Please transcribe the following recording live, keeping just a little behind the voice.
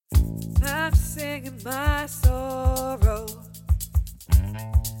singing my sorrow.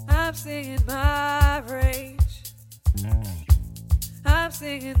 I'm singing my rage. I'm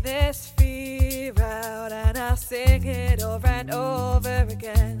singing this fear out, and I'll sing it over and over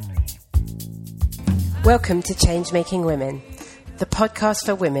again. Welcome to Change Making Women, the podcast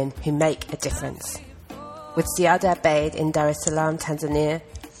for women who make a difference. With Ziada Abeid in Dar es Salaam, Tanzania,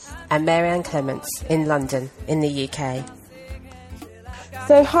 and Marianne Clements in London, in the UK.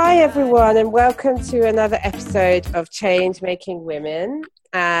 So hi everyone, and welcome to another episode of Change Making Women.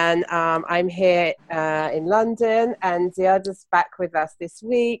 And I'm here in London, and Ziada's back with us this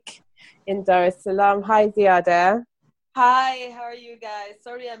week in Dar es Salaam. Hi Ziada. Hi, how are you guys?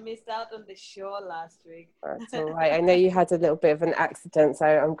 Sorry I missed out on the show last week. That's all right. I know you had a little bit of an accident, so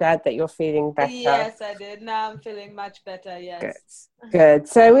I'm glad that you're feeling better. Yes, I did. Now I'm feeling much better, yes. Good.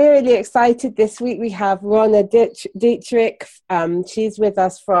 So we're really excited. This week we have Ronna Detrick. She's with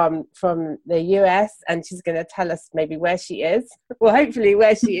us from the US, and she's going to tell us maybe where she is. Well, hopefully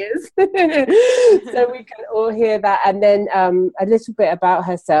where she is. So we can all hear that, and then a little bit about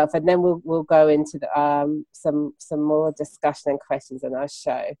herself, and then we'll go into the, some more discussion and questions on our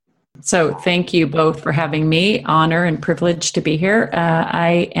show. So thank you both for having me. Honor and privilege to be here.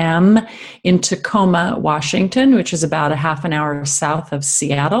 I am in Tacoma, Washington, which is about a half an hour south of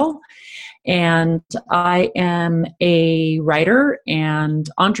Seattle. And I am a writer and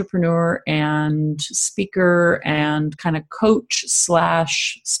entrepreneur and speaker and kind of coach /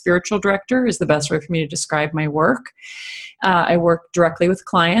 spiritual director is the best way for me to describe my work. I work directly with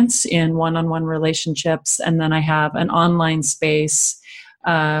clients in one-on-one relationships, and then I have an online space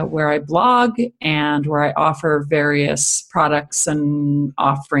where I blog and where I offer various products and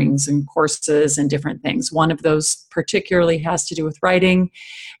offerings and courses and different things. One of those particularly has to do with writing.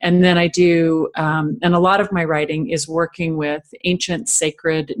 And then I do, and a lot of my writing is working with ancient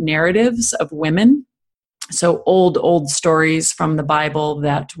sacred narratives of women. So old stories from the Bible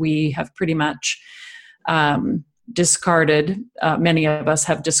that we have pretty much discarded, many of us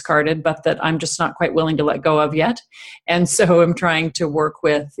have discarded, but that I'm just not quite willing to let go of yet. And so I'm trying to work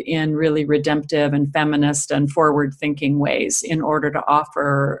with in really redemptive and feminist and forward-thinking ways in order to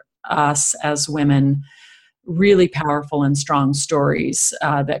offer us as women really powerful and strong stories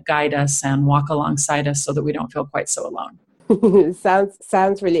that guide us and walk alongside us so that we don't feel quite so alone.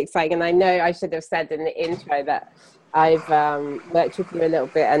 Sounds really exciting. And I know I should have said in the intro that I've worked with you a little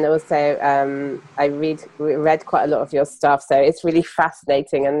bit, and also I read quite a lot of your stuff, so it's really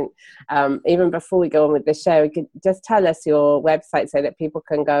fascinating. And even before we go on with the show, you could just tell us your website so that people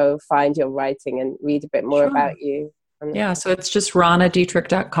can go find your writing and read a bit more about you. Yeah, so it's just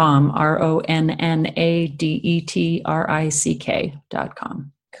ronnadetrick.com,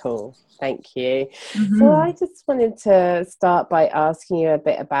 RonnaDetrick.com. Cool. Thank you. Mm-hmm. So I just wanted to start by asking you a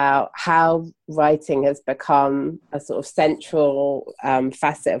bit about how writing has become a sort of central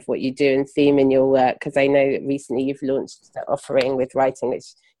facet of what you do and theme in your work, because I know that recently you've launched an offering with writing,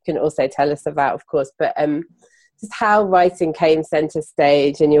 which you can also tell us about, of course, but just how writing came center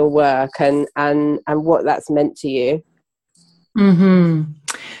stage in your work and what that's meant to you. Mm-hmm.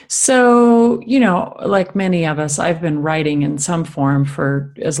 So, like many of us, I've been writing in some form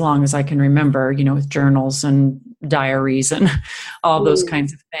for as long as I can remember, with journals and diaries and all those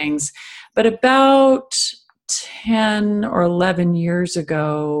kinds of things. But about 10 or 11 years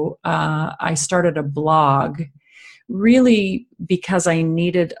ago, I started a blog, really because I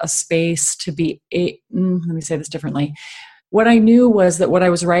needed a space to be, let me say this differently. What I knew was that what I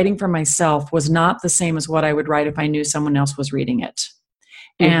was writing for myself was not the same as what I would write if I knew someone else was reading it.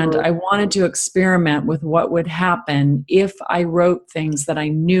 And I wanted to experiment with what would happen if I wrote things that I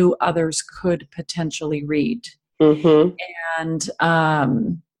knew others could potentially read. Mm-hmm. And,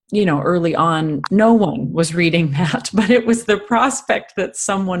 early on, no one was reading that, but it was the prospect that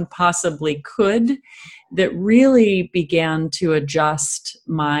someone possibly could that really began to adjust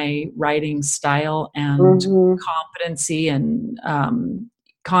my writing style and competency and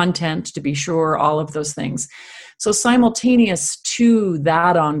content, to be sure, all of those things. So simultaneous to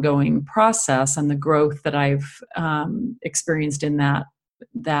that ongoing process and the growth that I've experienced in that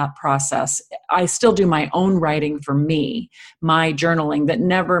process, I still do my own writing for me, my journaling that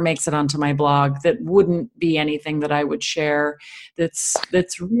never makes it onto my blog, that wouldn't be anything that I would share, that's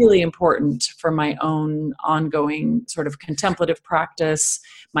really important for my own ongoing sort of contemplative practice,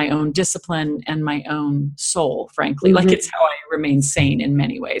 my own discipline, and my own soul, frankly. Like it's how I remain sane in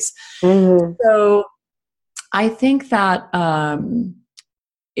many ways. So I think that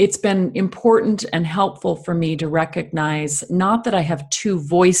it's been important and helpful for me to recognize not that I have two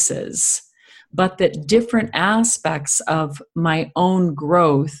voices, but that different aspects of my own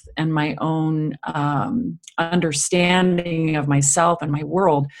growth and my own understanding of myself and my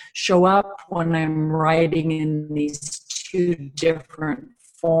world show up when I'm writing in these two different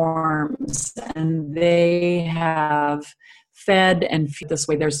forms, and they have fed and feed this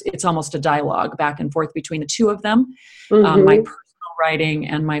way. It's almost a dialogue back and forth between the two of them, my personal writing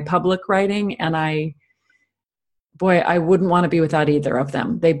and my public writing. And I wouldn't want to be without either of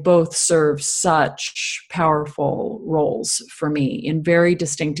them. They both serve such powerful roles for me in very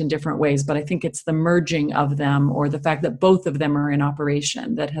distinct and different ways. But I think it's the merging of them, or the fact that both of them are in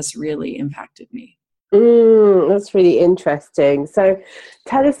operation, that has really impacted me. That's really interesting. So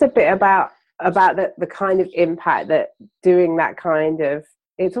tell us a bit about the kind of impact that doing that kind of,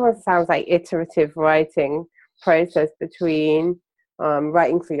 it almost sounds like iterative writing process between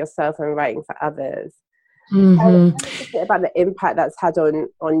writing for yourself and writing for others. Tell us a bit about the impact that's had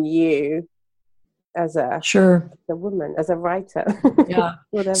on you as a woman, as a writer. Yeah.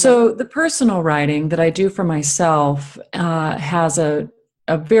 So the personal writing that I do for myself has a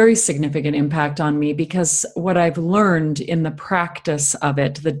very significant impact on me, because what I've learned in the practice of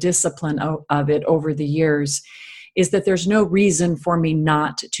it, the discipline of it over the years, is that there's no reason for me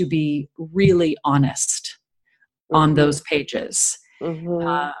not to be really honest on those pages.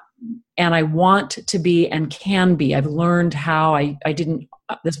 And I want to be and can be. I've learned how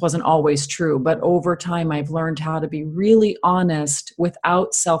this wasn't always true, but over time I've learned how to be really honest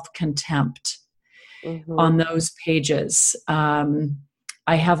without self-contempt on those pages.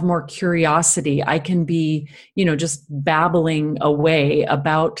 I have more curiosity. I can be, just babbling away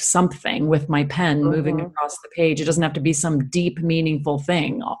about something with my pen moving across the page. It doesn't have to be some deep, meaningful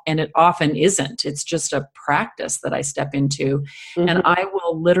thing. And it often isn't. It's just a practice that I step into. And I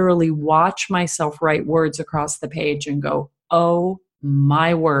will literally watch myself write words across the page and go, oh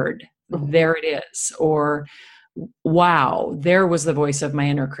my word, there it is. Or, wow, there was the voice of my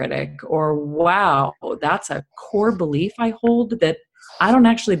inner critic. Or, wow, that's a core belief I hold that I don't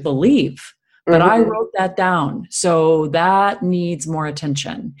actually believe, but I wrote that down. So that needs more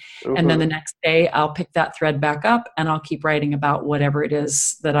attention. And then the next day I'll pick that thread back up and I'll keep writing about whatever it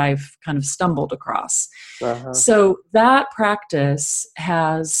is that I've kind of stumbled across. So that practice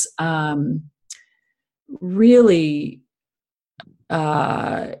has really,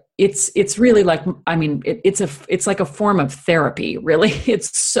 it's really like, it's like a form of therapy, really.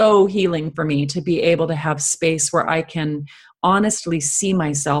 It's so healing for me to be able to have space where I can honestly see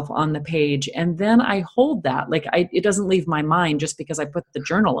myself on the page. And then I hold that, it doesn't leave my mind just because I put the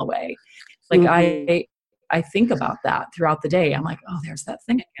journal away. I think about that throughout the day. I'm like, oh, there's that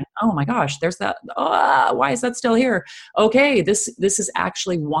thing again. Oh my gosh, there's that. Oh, why is that still here? Okay. This is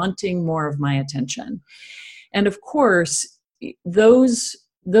actually wanting more of my attention. And of course, those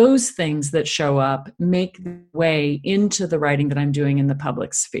things that show up make the way into the writing that I'm doing in the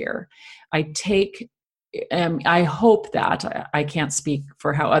public sphere. I hope that, I can't speak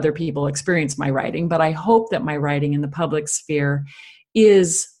for how other people experience my writing, but I hope that my writing in the public sphere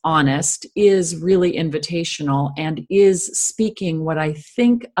is honest, is really invitational, and is speaking what I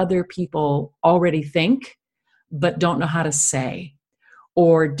think other people already think, but don't know how to say,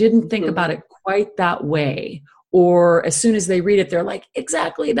 or didn't think about it quite that way. Or as soon as they read it, they're like,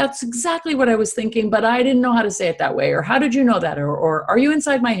 that's exactly what I was thinking, but I didn't know how to say it that way. Or how did you know that? Or are you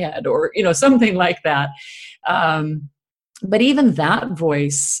inside my head? Or, something like that. But even that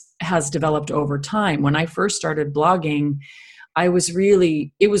voice has developed over time. When I first started blogging,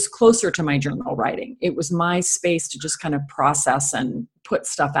 it was closer to my journal writing. It was my space to just kind of process and put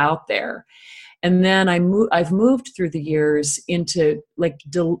stuff out there. And then I've moved through the years into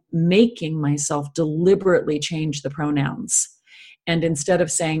making myself deliberately change the pronouns. And instead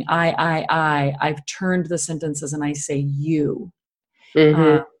of saying I've turned the sentences and I say you.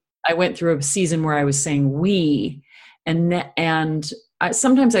 I went through a season where I was saying we, and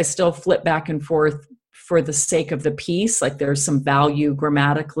sometimes I still flip back and forth for the sake of the piece. Like there's some value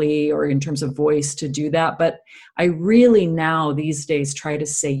grammatically or in terms of voice to do that. But I really now these days try to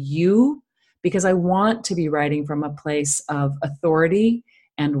say you, because I want to be writing from a place of authority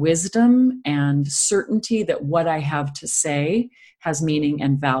and wisdom and certainty that what I have to say has meaning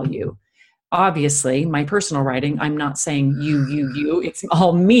and value. Obviously, my personal writing, I'm not saying you, it's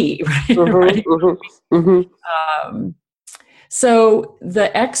all me, right? So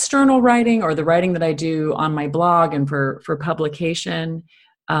the external writing, or the writing that I do on my blog and for publication,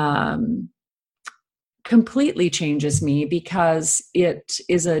 completely changes me, because it's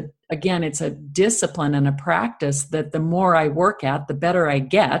a discipline and a practice that the more I work at, the better I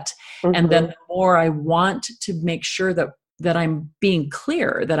get. And then the more I want to make sure that I'm being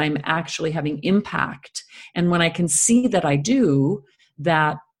clear, that I'm actually having impact. And when I can see that I do,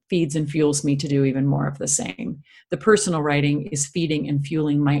 that feeds and fuels me to do even more of the same. The personal writing is feeding and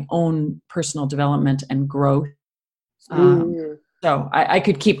fueling my own personal development and growth. So I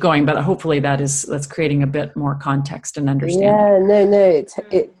could keep going, but hopefully that's creating a bit more context and understanding. Yeah, no,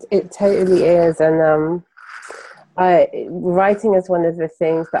 it totally is. And writing is one of the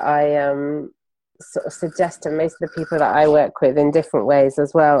things that I sort of suggest to most of the people that I work with in different ways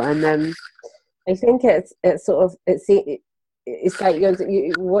as well. And I think it's like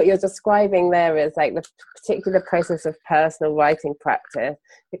what you're describing there is like the particular process of personal writing practice.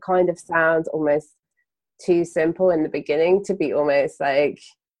 It kind of sounds almost too simple in the beginning to be almost like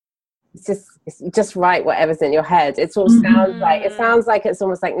it's just write whatever's in your head. It sort of sounds like it's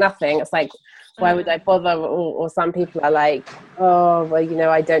almost like nothing. It's like, why would I bother? Or some people are like, oh well,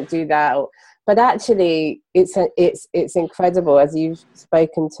 I don't do that. But actually it's incredible, as you've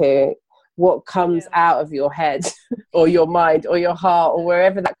spoken to, what comes out of your head or your mind or your heart or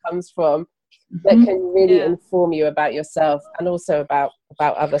wherever that comes from, that can really inform you about yourself and also about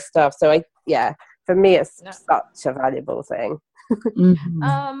other stuff. So for me it's such a valuable thing.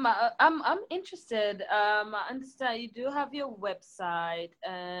 I'm interested. I understand you do have your website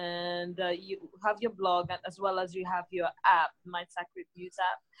and you have your blog, as well as you have your app, My Sacred Muse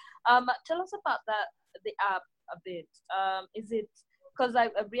app. Tell us about the app a bit. Is it, because I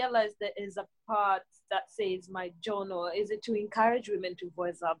realized there is a part that says my journal. Is it to encourage women to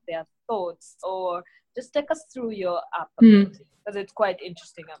voice out their thoughts, or just take us through your app a bit, because it's quite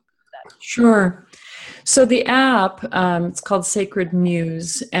interesting. Sure. So the app, it's called Sacred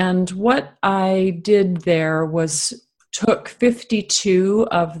Muse. And what I did there was took 52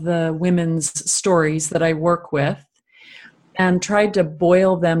 of the women's stories that I work with and tried to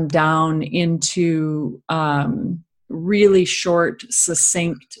boil them down into really short,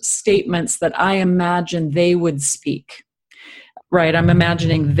 succinct statements that I imagine they would speak. Right, I'm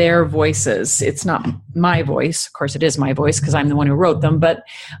imagining their voices. It's not my voice. Of course, it is my voice because I'm the one who wrote them, but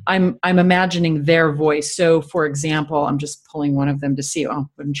I'm imagining their voice. So, for example, I'm just pulling one of them to see,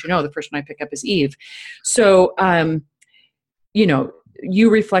 wouldn't you know, the person I pick up is Eve. So, you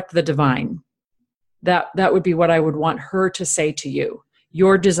reflect the divine. That would be what I would want her to say to you.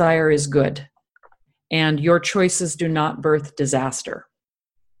 Your desire is good, and your choices do not birth disaster.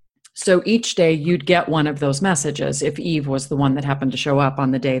 So each day you'd get one of those messages if Eve was the one that happened to show up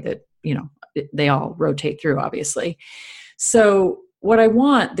on the day that, they all rotate through, obviously. So what I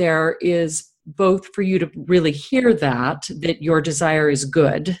want there is both for you to really hear that your desire is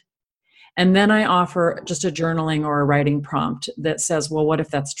good. And then I offer just a journaling or a writing prompt that says, well, what if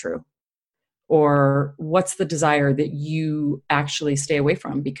that's true? Or what's the desire that you actually stay away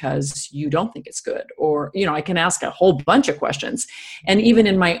from because you don't think it's good? Or, I can ask a whole bunch of questions. And even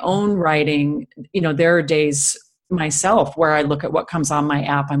in my own writing, there are days myself where I look at what comes on my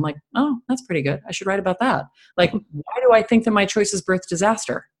app. I'm like, oh, that's pretty good. I should write about that. Like, why do I think that my choices birth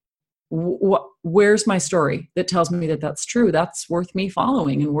disaster? Where's my story that tells me that that's true? That's worth me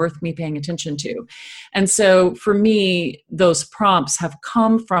following and worth me paying attention to. And so for me, those prompts have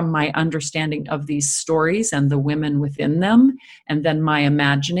come from my understanding of these stories and the women within them, and then my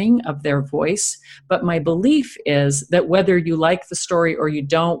imagining of their voice. But my belief is that whether you like the story or you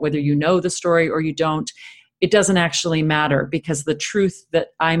don't, whether you know the story or you don't, it doesn't actually matter, because the truth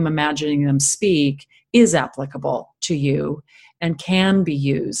that I'm imagining them speak is applicable to you and can be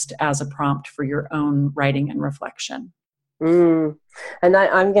used as a prompt for your own writing and reflection. And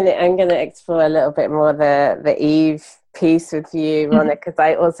I'm gonna explore a little bit more the Eve piece with you, Ronna, because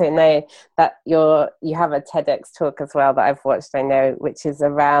I also know that you have a TEDx talk as well that I've watched, I know, which is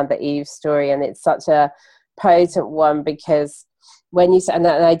around the Eve story, and it's such a potent one, because when you said, and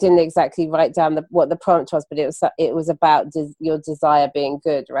I didn't exactly write down what the prompt was, but it was about your desire being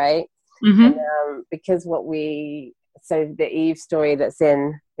good, right? And, because so the Eve story that's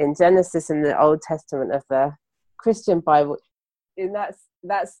in Genesis in the Old Testament of the Christian Bible, in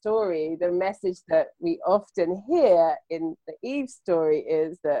that story, the message that we often hear in the Eve story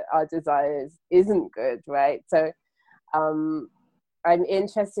is that our desires isn't good, right? So I'm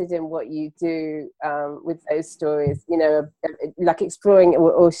interested in what you do with those stories, like exploring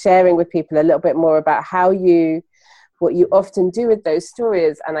or sharing with people a little bit more about what you often do with those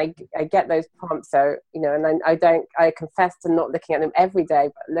stories. And I get those prompts, so and I confess to not looking at them every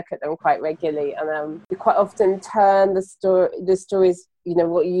day, but look at them quite regularly, and you quite often turn the stories,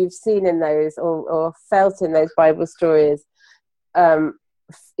 what you've seen in those or felt in those Bible stories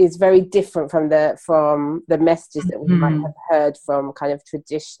is very different from the messages that we might have heard from kind of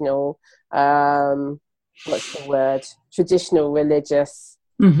traditional what's the word, traditional religious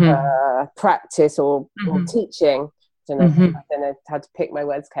practice or teaching. I don't know how to pick my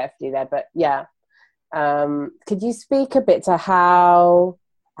words carefully there, but yeah. Could you speak a bit to how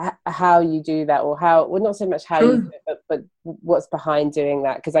you do that, or well, not so much how you do it, but what's behind doing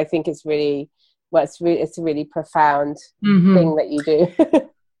that? Because I think it's really, it's a really profound thing that you do.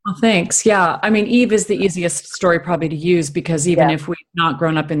 Well, thanks. Yeah. I mean, Eve is the easiest story probably to use, because even if we've not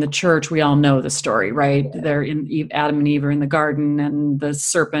grown up in the church, we all know the story, right? Yeah. They're in Adam and Eve are in the garden, and the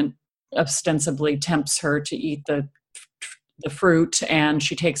serpent ostensibly tempts her to eat the fruit, and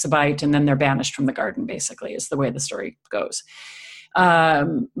she takes a bite, and then they're banished from the garden, basically, is the way the story goes.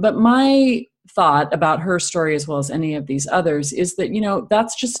 But my thought about her story, as well as any of these others, is that,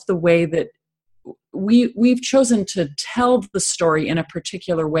 that's just the way that we've chosen to tell the story in a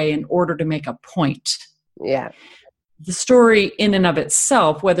particular way in order to make a point. Yeah. The story in and of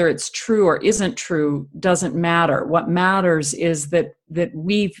itself, whether it's true or isn't true, doesn't matter. What matters is that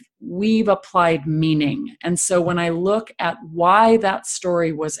we've applied meaning. And so when I look at why that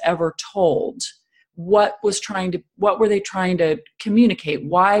story was ever told, what were they trying to communicate?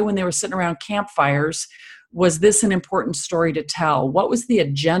 Why, when they were sitting around campfires, was this an important story to tell? What was the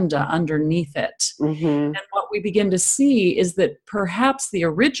agenda underneath it? And what we begin to see is that perhaps the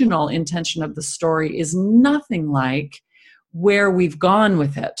original intention of the story is nothing like where we've gone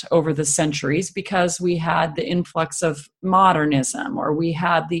with it over the centuries, because we had the influx of modernism, or we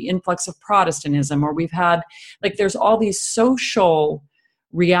had the influx of Protestantism, or we've had, there's all these social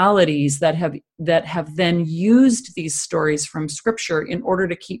realities that have then used these stories from scripture in order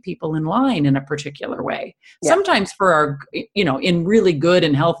to keep people in line in a particular way. Yeah. Sometimes for our, in really good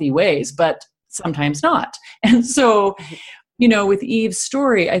and healthy ways, but sometimes not. And so, with Eve's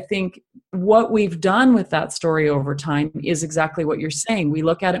story, I think what we've done with that story over time is exactly what you're saying. We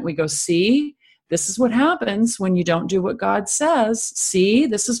look at it and we go, see, this is what happens when you don't do what God says. See,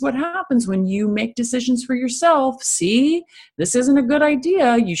 this is what happens when you make decisions for yourself. See, this isn't a good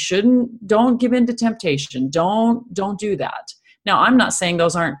idea. Don't give in to temptation. Don't do that. Now, I'm not saying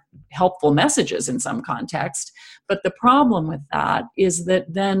those aren't helpful messages in some context, but the problem with that is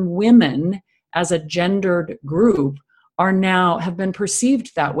that then women as a gendered group have been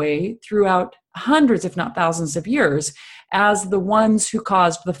perceived that way throughout hundreds, if not thousands of years, as the ones who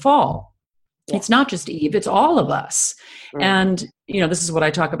caused the fall. Yeah. It's not just Eve, it's all of us. Mm. And, this is what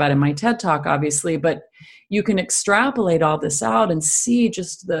I talk about in my TED Talk, obviously, but you can extrapolate all this out and see it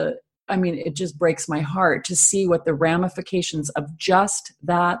just breaks my heart to see what the ramifications of just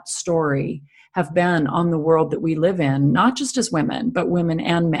that story have been on the world that we live in, not just as women, but women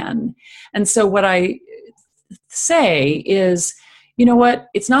and men. And so what I say is, you know what,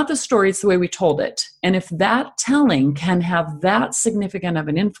 it's not the story, it's the way we told it. And if that telling can have that significant of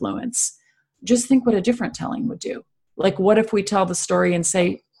an influence, just think what a different telling would do. What if we tell the story and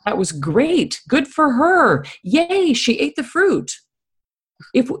say, that was great, good for her, yay, she ate the fruit.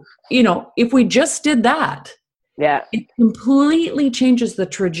 If we just did that, yeah, it completely changes the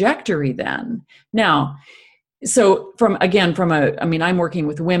trajectory then. Now, so I'm working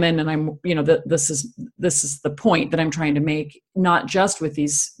with women, and I'm, this is the point that I'm trying to make, not just with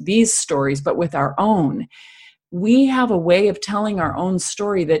these stories, but with our own. We have a way of telling our own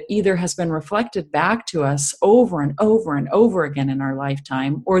story that either has been reflected back to us over and over and over again in our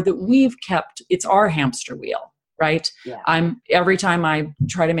lifetime, or that we've kept, it's our hamster wheel, right? Yeah. Every time I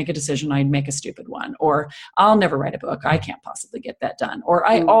try to make a decision, I make a stupid one, or I'll never write a book, I can't possibly get that done, or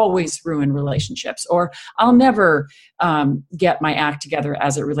I always ruin relationships, or I'll never get my act together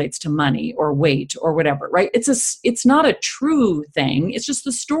as it relates to money or weight or whatever, right? It's not a true thing, it's just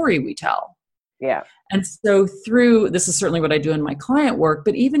the story we tell. Yeah. And so this is certainly what I do in my client work,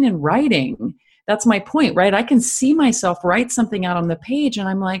 but even in writing, that's my point, right? I can see myself write something out on the page and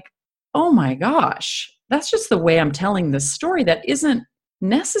I'm like, oh my gosh, that's just the way I'm telling this story that isn't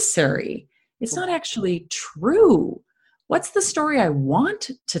necessary. It's not actually true. What's the story I want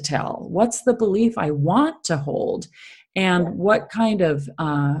to tell? What's the belief I want to hold? And what kind of,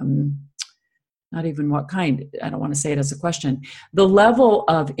 not even what kind, I don't want to say it as a question, the level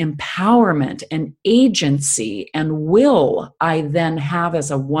of empowerment and agency and will I then have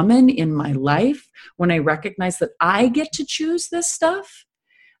as a woman in my life when I recognize that I get to choose this stuff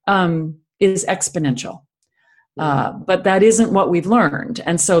is exponential. But that isn't what we've learned.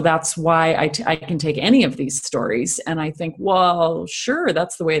 And so that's why I can take any of these stories and I think, well, sure,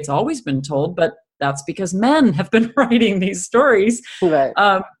 that's the way it's always been told, but that's because men have been writing these stories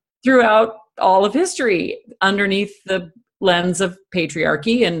throughout all of history underneath the lens of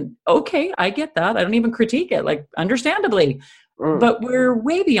patriarchy. And okay, I get that. I don't even critique it, understandably. But we're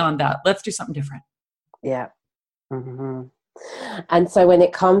way beyond that. Let's do something different. Yeah. Mm-hmm. And so when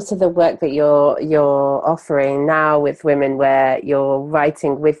it comes to the work that you're offering now with women, where you're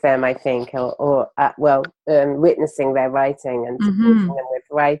writing with them, I think, witnessing their writing and supporting them with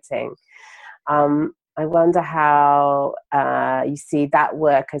writing, I wonder how you see that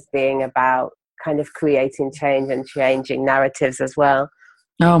work as being about kind of creating change and changing narratives as well.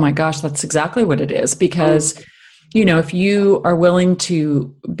 Oh my gosh, that's exactly what it is. Because, if you are willing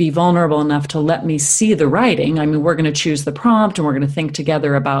to be vulnerable enough to let me see the writing, I mean, we're going to choose the prompt and we're going to think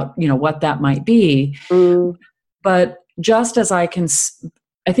together about, what that might be. But just as I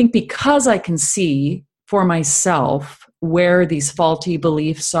think because I can see for myself where these faulty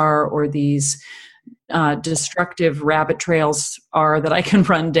beliefs are, or these destructive rabbit trails are that I can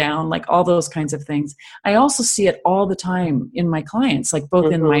run down, like all those kinds of things. I also see it all the time in my clients, like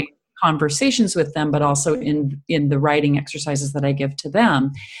both in my conversations with them, but also in the writing exercises that I give to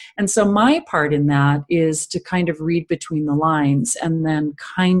them. And so my part in that is to kind of read between the lines, and then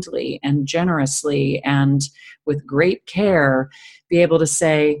kindly and generously and with great care be able to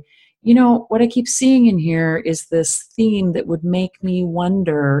say, what I keep seeing in here is this theme that would make me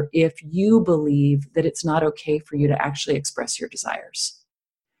wonder if you believe that it's not okay for you to actually express your desires.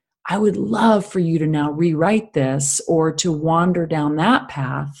 I would love for you to now rewrite this, or to wander down that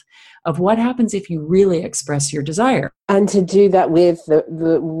path of what happens if you really express your desire. And to do that with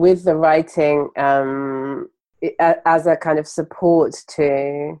the writing as a kind of support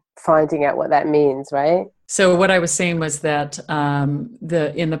to finding out what that means, right? So what I was saying was that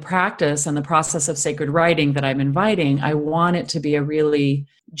in the practice and the process of sacred writing that I'm inviting, I want it to be a really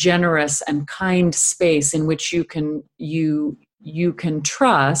generous and kind space in which you can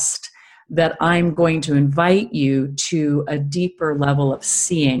trust that I'm going to invite you to a deeper level of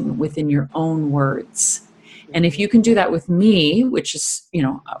seeing within your own words. And if you can do that with me, which is,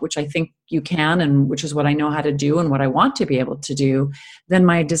 which I think you can, and which is what I know how to do and what I want to be able to do, then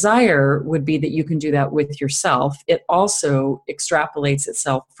my desire would be that you can do that with yourself. It also extrapolates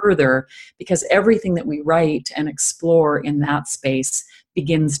itself further, because everything that we write and explore in that space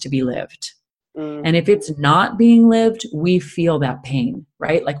begins to be lived. And if it's not being lived, we feel that pain,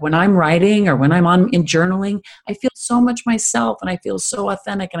 right? Like when I'm writing or when I'm in journaling, I feel so much myself, and I feel so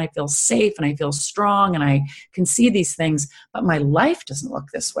authentic, and I feel safe, and I feel strong, and I can see these things, but my life doesn't look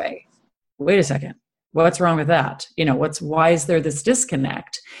this way. Wait a second. What's wrong with that? Why is there this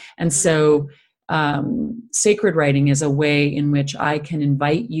disconnect? And so sacred writing is a way in which I can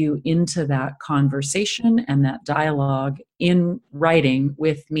invite you into that conversation and that dialogue in writing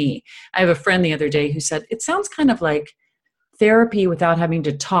with me. I have a friend the other day who said, it sounds kind of like therapy without having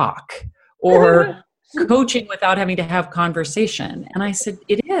to talk, or coaching without having to have conversation. And I said,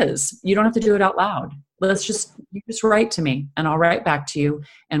 it is. You don't have to do it out loud. You just write to me, and I'll write back to you,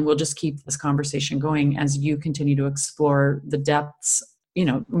 and we'll just keep this conversation going as you continue to explore the depths,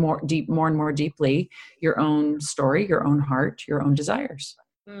 more and more deeply, your own story, your own heart, your own desires.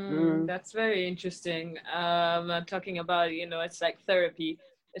 That's very interesting. Talking about, it's like therapy.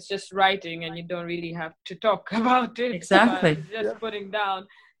 It's just writing, and you don't really have to talk about it. Exactly. Just putting down,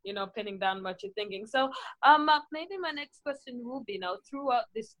 pinning down what you're thinking. So maybe my next question will be, now throughout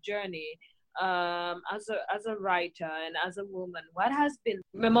this journey, as a writer and as a woman, what has been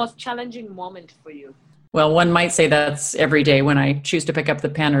the most challenging moment for you? Well, one might say that's every day, when I choose to pick up the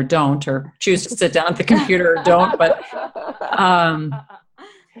pen or don't, or choose to sit down at the computer or don't. But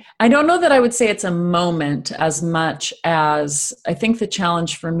I don't know that I would say it's a moment as much as I think the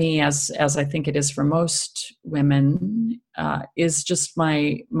challenge for me, as I think it is for most women, is just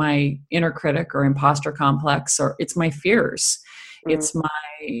my inner critic or imposter complex, or it's my fears. It's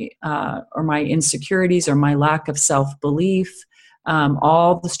my insecurities, or my lack of self-belief.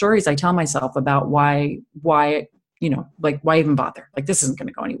 All the stories I tell myself about why even bother? Like, this isn't going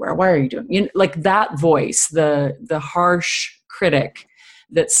to go anywhere. Why are you doing? Like that voice, the harsh critic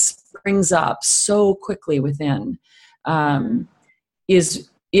that springs up so quickly within, is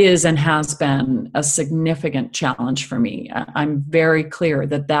and has been a significant challenge for me. I'm very clear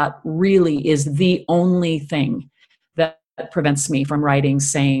that really is the only thing that prevents me from writing,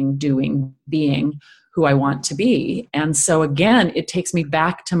 saying, doing, being who I want to be. And so again, it takes me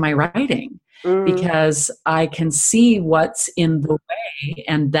back to my writing, because I can see what's in the way,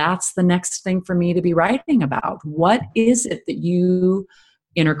 and that's the next thing for me to be writing about. What is it that you,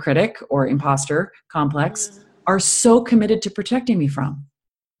 inner critic or imposter complex, are so committed to protecting me from?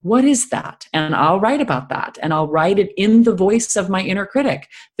 What is that? And I'll write about that, and I'll write it in the voice of my inner critic.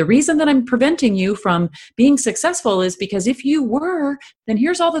 The reason that I'm preventing you from being successful is because if you were, then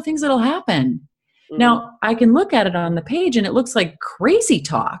here's all the things that'll happen. Now, I can look at it on the page and it looks like crazy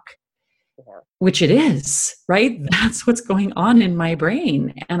talk, which it is, right? That's what's going on in my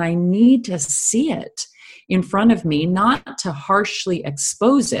brain. And I need to see it in front of me, not to harshly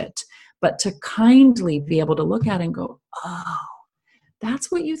expose it, but to kindly be able to look at it and go, oh,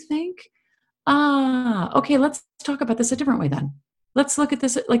 that's what you think? Okay, let's talk about this a different way then. Let's look at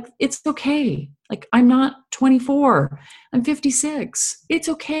this like it's okay. Like I'm not 24, I'm 56. It's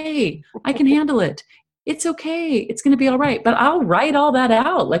okay. I can handle it. It's okay. It's going to be all right. But I'll write all that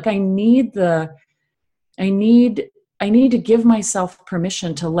out. Like I need to give myself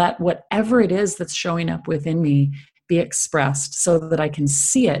permission to let whatever it is that's showing up within me be expressed so that I can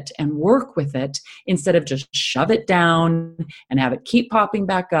see it and work with it instead of just shove it down and have it keep popping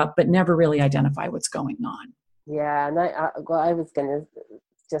back up, but never really identify what's going on. Yeah, and what I was going to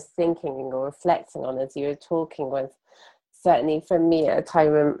just thinking or reflecting on as you were talking was certainly for me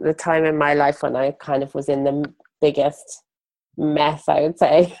the time in my life when I kind of was in the biggest mess, I would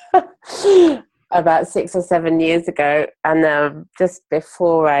say, about 6 or 7 years ago, and just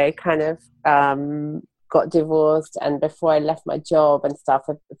before I kind of got divorced and before I left my job and stuff,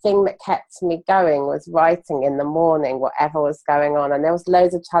 the thing that kept me going was writing in the morning, whatever was going on. And there was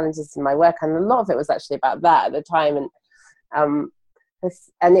loads of challenges in my work, and a lot of it was actually about that at the time. And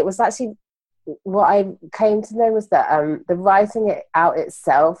it was actually what I came to know was that the writing it out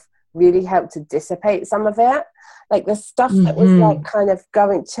itself really helped to dissipate some of it. Like the stuff that was like kind of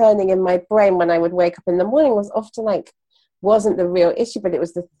churning in my brain when I would wake up in the morning was often like wasn't the real issue, but it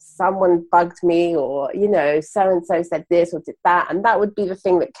was someone bugged me, or so and so said this or did that, and that would be the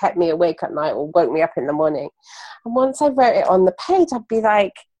thing that kept me awake at night or woke me up in the morning. And once I wrote it on the page, I'd be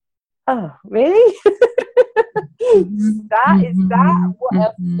like, oh really? Is that what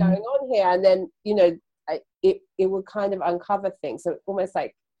else is going on here? And then it would kind of uncover things. So almost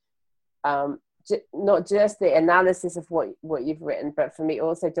like not just the analysis of what you've written, but for me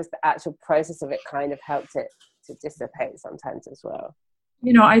also just the actual process of it kind of helped it to dissipate sometimes as well.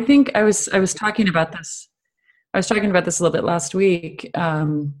 I think I was talking about this. I was talking about this a little bit last week in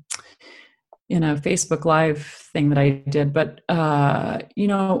a Facebook Live thing that I did. But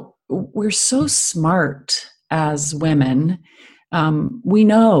we're so smart as women. We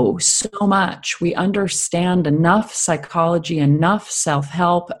know so much. We understand enough psychology, enough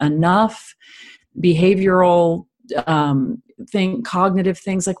self-help, enough behavioral cognitive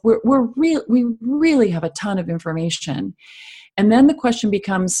things. Like we really have a ton of information. And then the question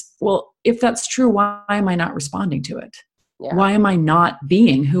becomes, well, if that's true, why am I not responding to it? Yeah. Why am I not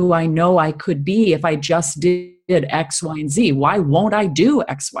being who I know I could be if I just did X, Y, and Z? Why won't I do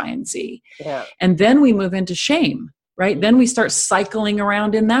X, Y, and Z? Yeah. And then we move into shame, right? Then we start cycling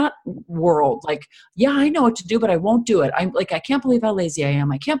around in that world. Like, yeah, I know what to do, but I won't do it. I'm like, I can't believe how lazy I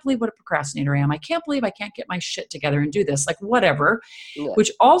am. I can't believe what a procrastinator I am. I can't believe I can't get my shit together and do this, like whatever,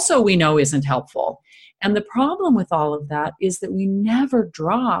 which also we know isn't helpful. And the problem with all of that is that we never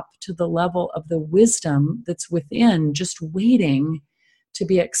drop to the level of the wisdom that's within, just waiting to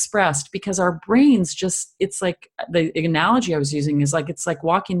be expressed, because our brains just, it's like the analogy I was using is like, it's like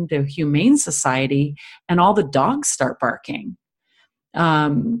walking to a humane society and all the dogs start barking.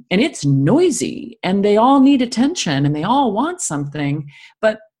 And it's noisy and they all need attention and they all want something,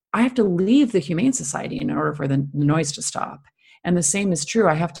 but I have to leave the humane society in order for the noise to stop. And the same is true.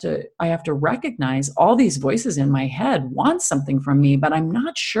 I have to recognize all these voices in my head want something from me, but I'm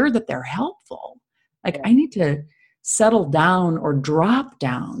not sure that they're helpful. Like I need to settle down or drop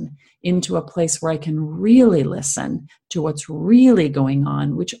down into a place where I can really listen to what's really going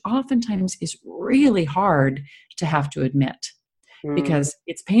on, which oftentimes is really hard to have to admit because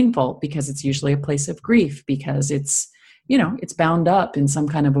it's painful, because it's usually a place of grief, because it's, it's bound up in some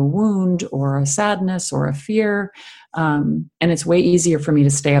kind of a wound or a sadness or a fear. And it's way easier for me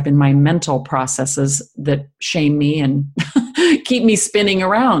to stay up in my mental processes that shame me and keep me spinning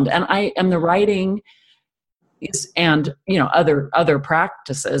around. And the writing is, and, other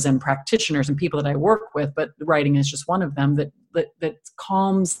practices and practitioners and people that I work with, but writing is just one of them that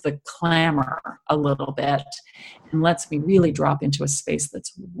calms the clamor a little bit and lets me really drop into a space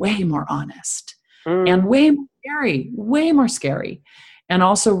that's way more honest and way more scary and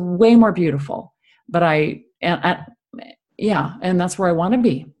also way more beautiful. But and that's where I want to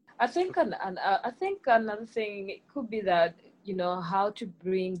be. I think another thing it could be that, how to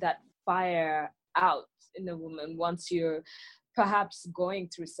bring that fire out in a woman once you're perhaps going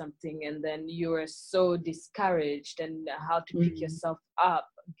through something and then you're so discouraged, and how to pick yourself up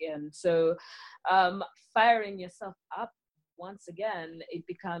again. So firing yourself up once again, it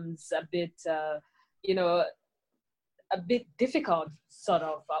becomes a bit a bit difficult, sort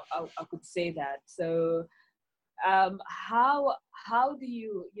of. I could say that. So How do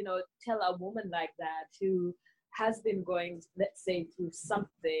you, tell a woman like that who has been going, let's say, through something,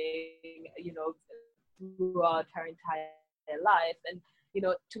 throughout her entire life, and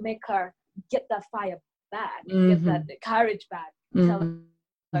to make her get that fire back, get that courage back, tell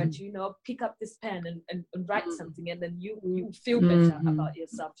her to pick up this pen and write something, and then you feel better about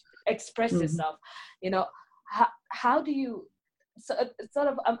yourself, express yourself. How do you, so sort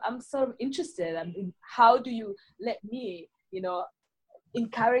of, I'm sort of interested. I mean, how do you let me,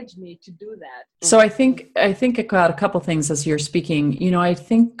 encourage me to do that? So I think about a couple things as you're speaking. I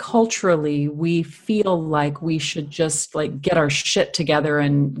think culturally we feel like we should just like get our shit together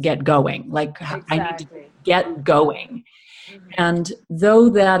and get going. Like Exactly. I need to get going. And though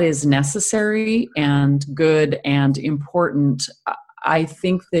that is necessary and good and important, I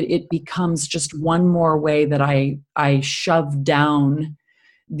think that it becomes just one more way that I shove down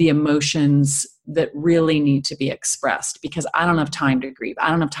the emotions that really need to be expressed, because I don't have time to grieve. I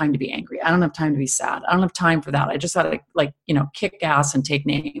don't have time to be angry. I don't have time to be sad. I don't have time for that. I just have to kick ass and take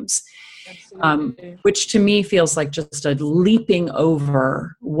names, which to me feels like just a leaping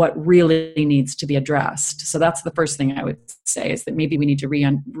over what really needs to be addressed. So that's the first thing I would say, is that maybe we need to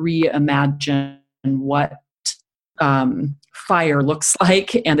reimagine what fire looks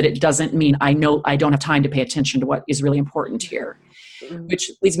like, and that it doesn't mean I don't have time to pay attention to what is really important here. Which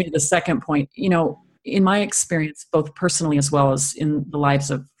leads me to the second point. In my experience, both personally as well as in the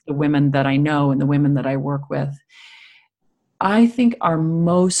lives of the women that I know and the women that I work with, I think our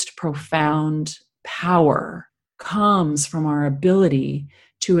most profound power comes from our ability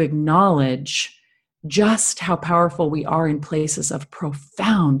to acknowledge just how powerful we are in places of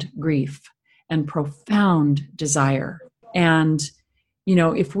profound grief and profound desire. And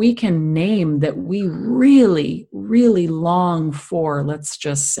if we can name that we really, really long for, let's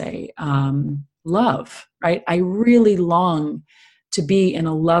just say, love, right? I really long to be in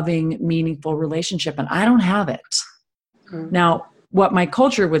a loving, meaningful relationship, and I don't have it. Now, what my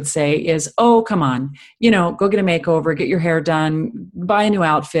culture would say is, oh, come on, go get a makeover, get your hair done, buy a new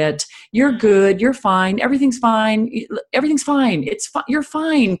outfit. You're good. You're fine. Everything's fine. Everything's fine. You're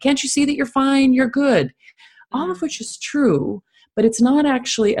fine. Can't you see that you're fine? You're good. All of which is true, but it's not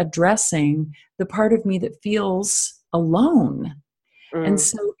actually addressing the part of me that feels alone. And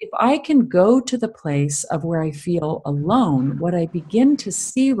so if I can go to the place of where I feel alone, what I begin to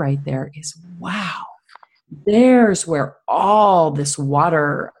see right there is, wow, there's where all this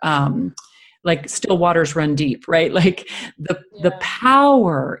water, like still waters run deep, right? Like the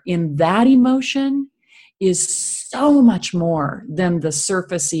power in that emotion is so much more than the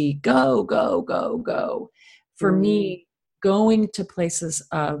surfacey go, go, go, go. For me, going to places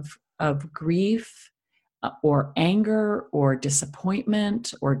of grief or anger or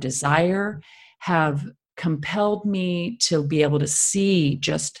disappointment or desire have compelled me to be able to see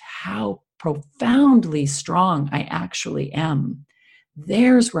just how profoundly strong I actually am.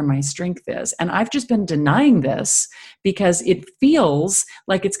 There's where my strength is. And I've just been denying this because it feels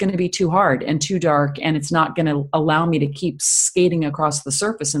like it's going to be too hard and too dark, and it's not going to allow me to keep skating across the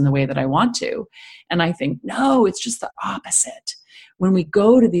surface in the way that I want to. And I think, no, it's just the opposite. When we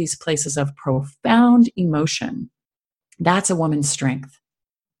go to these places of profound emotion, that's a woman's strength.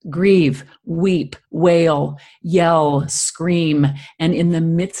 Grieve, weep, wail, yell, scream. And in the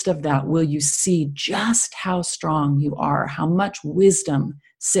midst of that, will you see just how strong you are, how much wisdom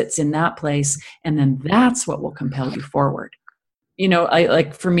sits in that place. And then that's what will compel you forward.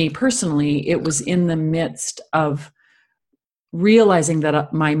 For me personally, it was in the midst of realizing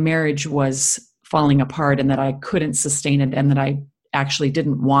that my marriage was falling apart and that I couldn't sustain it and that I actually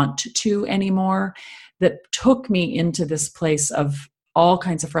didn't want to anymore, that took me into this place of all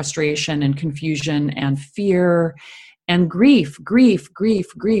kinds of frustration and confusion and fear and grief.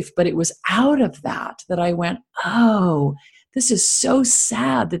 But it was out of that I went, oh, this is so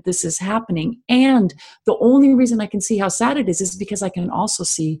sad that this is happening. And the only reason I can see how sad it is because I can also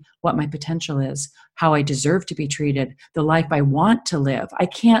see what my potential is, how I deserve to be treated, the life I want to live. I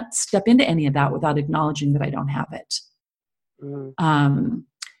can't step into any of that without acknowledging that I don't have it.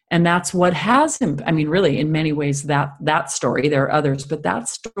 And that's what has him. I mean, really, in many ways, that story, there are others, but that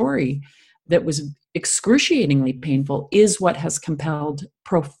story that was excruciatingly painful is what has compelled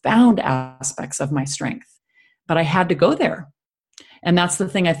profound aspects of my strength. But I had to go there. And that's the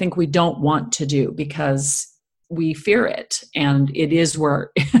thing I think we don't want to do because we fear it. And it is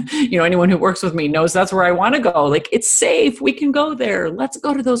where, anyone who works with me knows that's where I want to go. Like, it's safe. We can go there. Let's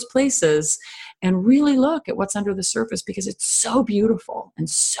go to those places and really look at what's under the surface because it's so beautiful and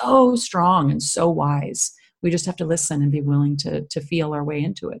so strong and so wise. We just have to listen and be willing to feel our way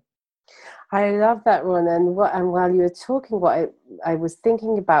into it. I love that, Ron. And while you were talking, what I was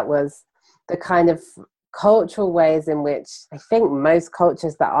thinking about was the kind of cultural ways in which I think most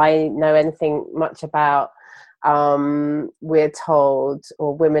cultures that I know anything much about, we're told,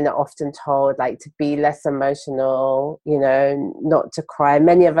 or women are often told, like, to be less emotional, you know, not to cry.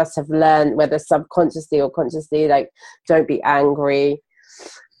 Many of us have learned, whether subconsciously or consciously, like, don't be angry.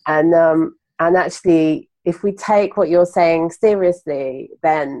 And actually, if we take what you're saying seriously,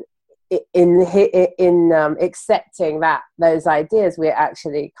 then in accepting those ideas, we're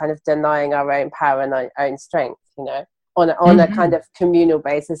actually kind of denying our own power and our own strength, you know, on a kind of communal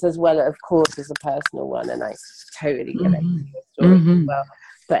basis, as well, of course, as a personal one. And I totally get it, your story as well.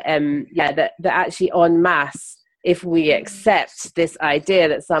 But yeah, that actually en masse, if we accept this idea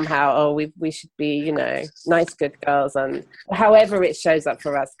that somehow, we should be, you know, nice, good girls, and however it shows up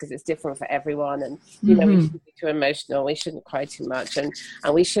for us, because it's different for everyone, and, you know, we shouldn't be too emotional, we shouldn't cry too much, and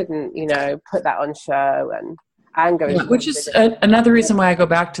we shouldn't, you know, put that on show, and anger is which is another reason why I go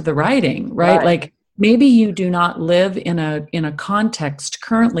back to the writing, right? Like, maybe you do not live in a context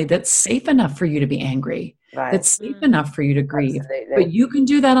currently that's safe enough for you to be angry, that's safe enough for you to grieve. Absolutely. But you can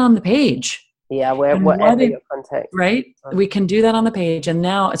do that on the page. Yeah, whatever your context, right? We can do that on the page. And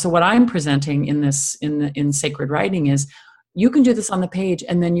now, so what I'm presenting in this, in sacred writing, is you can do this on the page,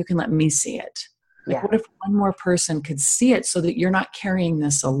 and then you can let me see it. Like, what if one more person could see it, so that you're not carrying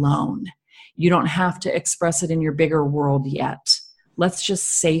this alone? You don't have to express it in your bigger world yet. Let's just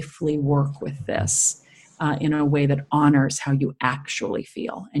safely work with this in a way that honors how you actually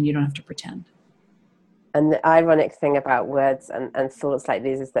feel, and you don't have to pretend. And the ironic thing about words and thoughts like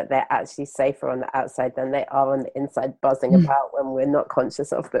these is that they're actually safer on the outside than they are on the inside, buzzing about when we're not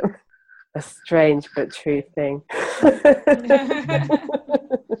conscious of them. A strange but true thing.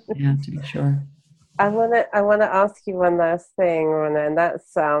 Yeah, to be sure. I wanna ask you one last thing, Ronna, and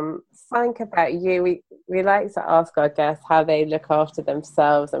that's something about you. We like to ask our guests how they look after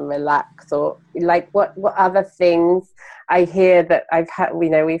themselves and relax, or like what other things. I hear that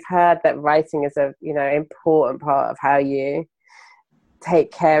we've heard that writing is a, you know, important part of how you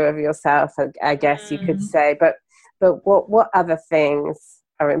take care of yourself, I guess you could say. But what other things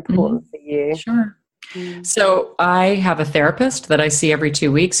are important for you? Sure. So I have a therapist that I see every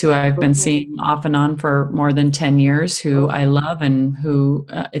 2 weeks, who I've been seeing off and on for more than 10 years, who I love, and who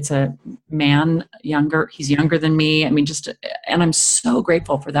it's a man, he's younger than me. I mean, and I'm so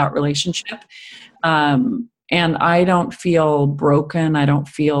grateful for that relationship. And I don't feel broken. I don't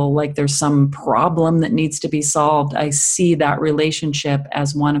feel like there's some problem that needs to be solved. I see that relationship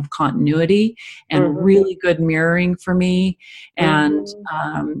as one of continuity and really good mirroring for me. And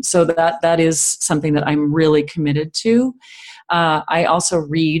so that is something that I'm really committed to. I also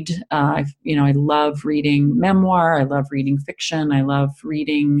read, I love reading memoir. I love reading fiction. I love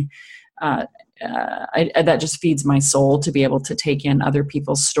reading that just feeds my soul, to be able to take in other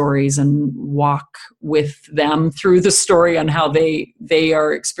people's stories and walk with them through the story on how they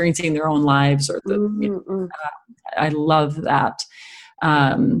are experiencing their own lives, or I love that.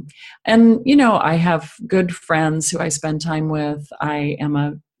 And, you know, I have good friends who I spend time with. I am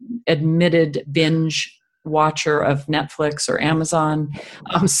a admitted binge watcher of Netflix or Amazon.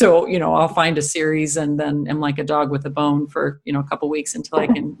 So, you know, I'll find a series and then am like a dog with a bone for, you know, a couple weeks until I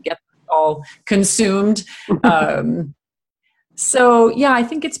can get all consumed. So yeah, I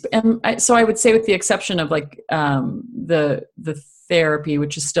think it's, so I would say, with the exception of like the therapy,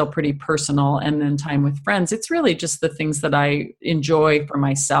 which is still pretty personal, and then time with friends, it's really just the things that I enjoy for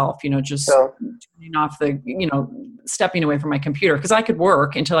myself, you know, just turning off stepping away from my computer, because I could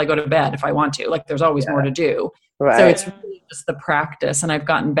work until I go to bed if I want to, like there's always more to do. Right. So it's really just the practice, and I've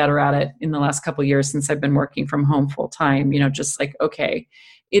gotten better at it in the last couple of years since I've been working from home full time, you know, just like, okay,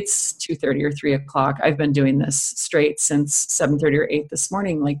 it's 2:30 or 3 o'clock. I've been doing this straight since 7:30 or 8 this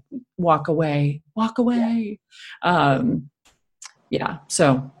morning. Like, walk away. Yeah.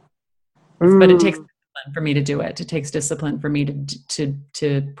 So, but it takes discipline for me to do it. It takes discipline for me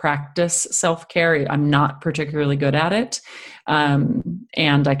to practice self-care. I'm not particularly good at it. And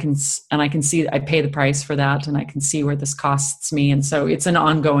I can see, I pay the price for that, and I can see where this costs me. And so it's an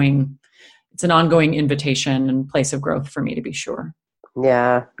ongoing invitation and place of growth for me, to be sure.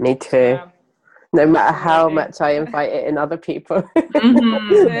 Yeah, me too. Yeah. No matter how much I invite it in other people,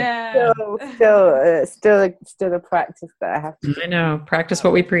 still a practice that I have to do. I know, practice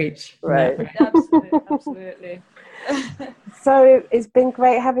what we preach. Right. Absolutely. So it's been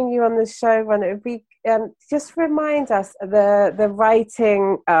great having you on the show, Ronna. It'd be, just remind us the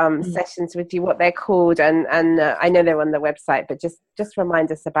writing sessions with you, what they're called, and I know they're on the website, but just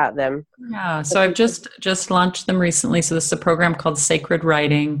remind us about them. Yeah, so I've just launched them recently. So this is a program called Sacred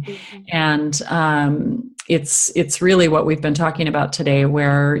Writing, and it's really what we've been talking about today,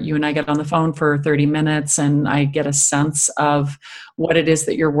 where you and I get on the phone for 30 minutes and I get a sense of what it is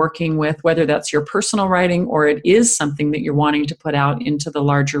that you're working with, whether that's your personal writing or it is something that you're wanting to put out into the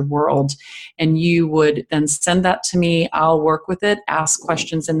larger world. And you would then send that to me. I'll work with it, ask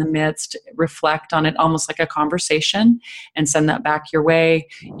questions in the midst, reflect on it almost like a conversation, and send that back your way.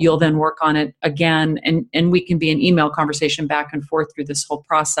 You'll then work on it again, and we can be an email conversation back and forth through this whole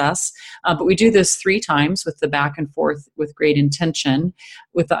process. But we do this 3 times with the back and forth with great intention,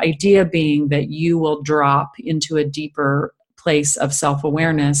 with the idea being that you will drop into a deeper place of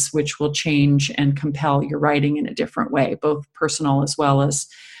self-awareness, which will change and compel your writing in a different way, both personal as well as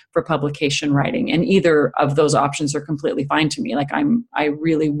for publication writing. And either of those options are completely fine to me. Like I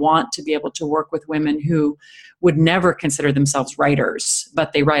really want to be able to work with women who would never consider themselves writers,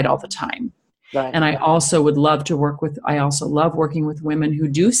 but they write all the time. Right. And I also would love to I also love working with women who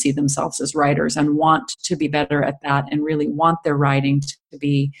do see themselves as writers and want to be better at that and really want their writing to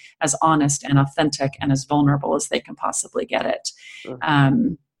be as honest and authentic and as vulnerable as they can possibly get it.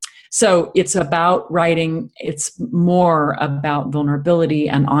 So it's about writing. It's more about vulnerability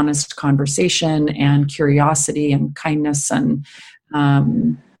and honest conversation and curiosity and kindness and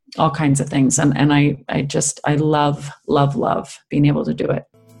all kinds of things. And I love being able to do it.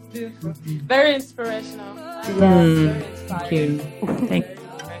 Beautiful. Very inspirational. Yes. Very inspiring. Thank you. Thank you.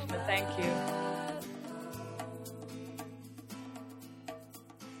 Thank you.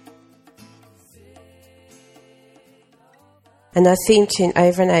 And our theme tune,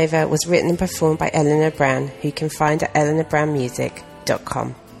 Over and Over, was written and performed by Eleanor Brown, who you can find at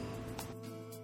eleanorbrownmusic.com.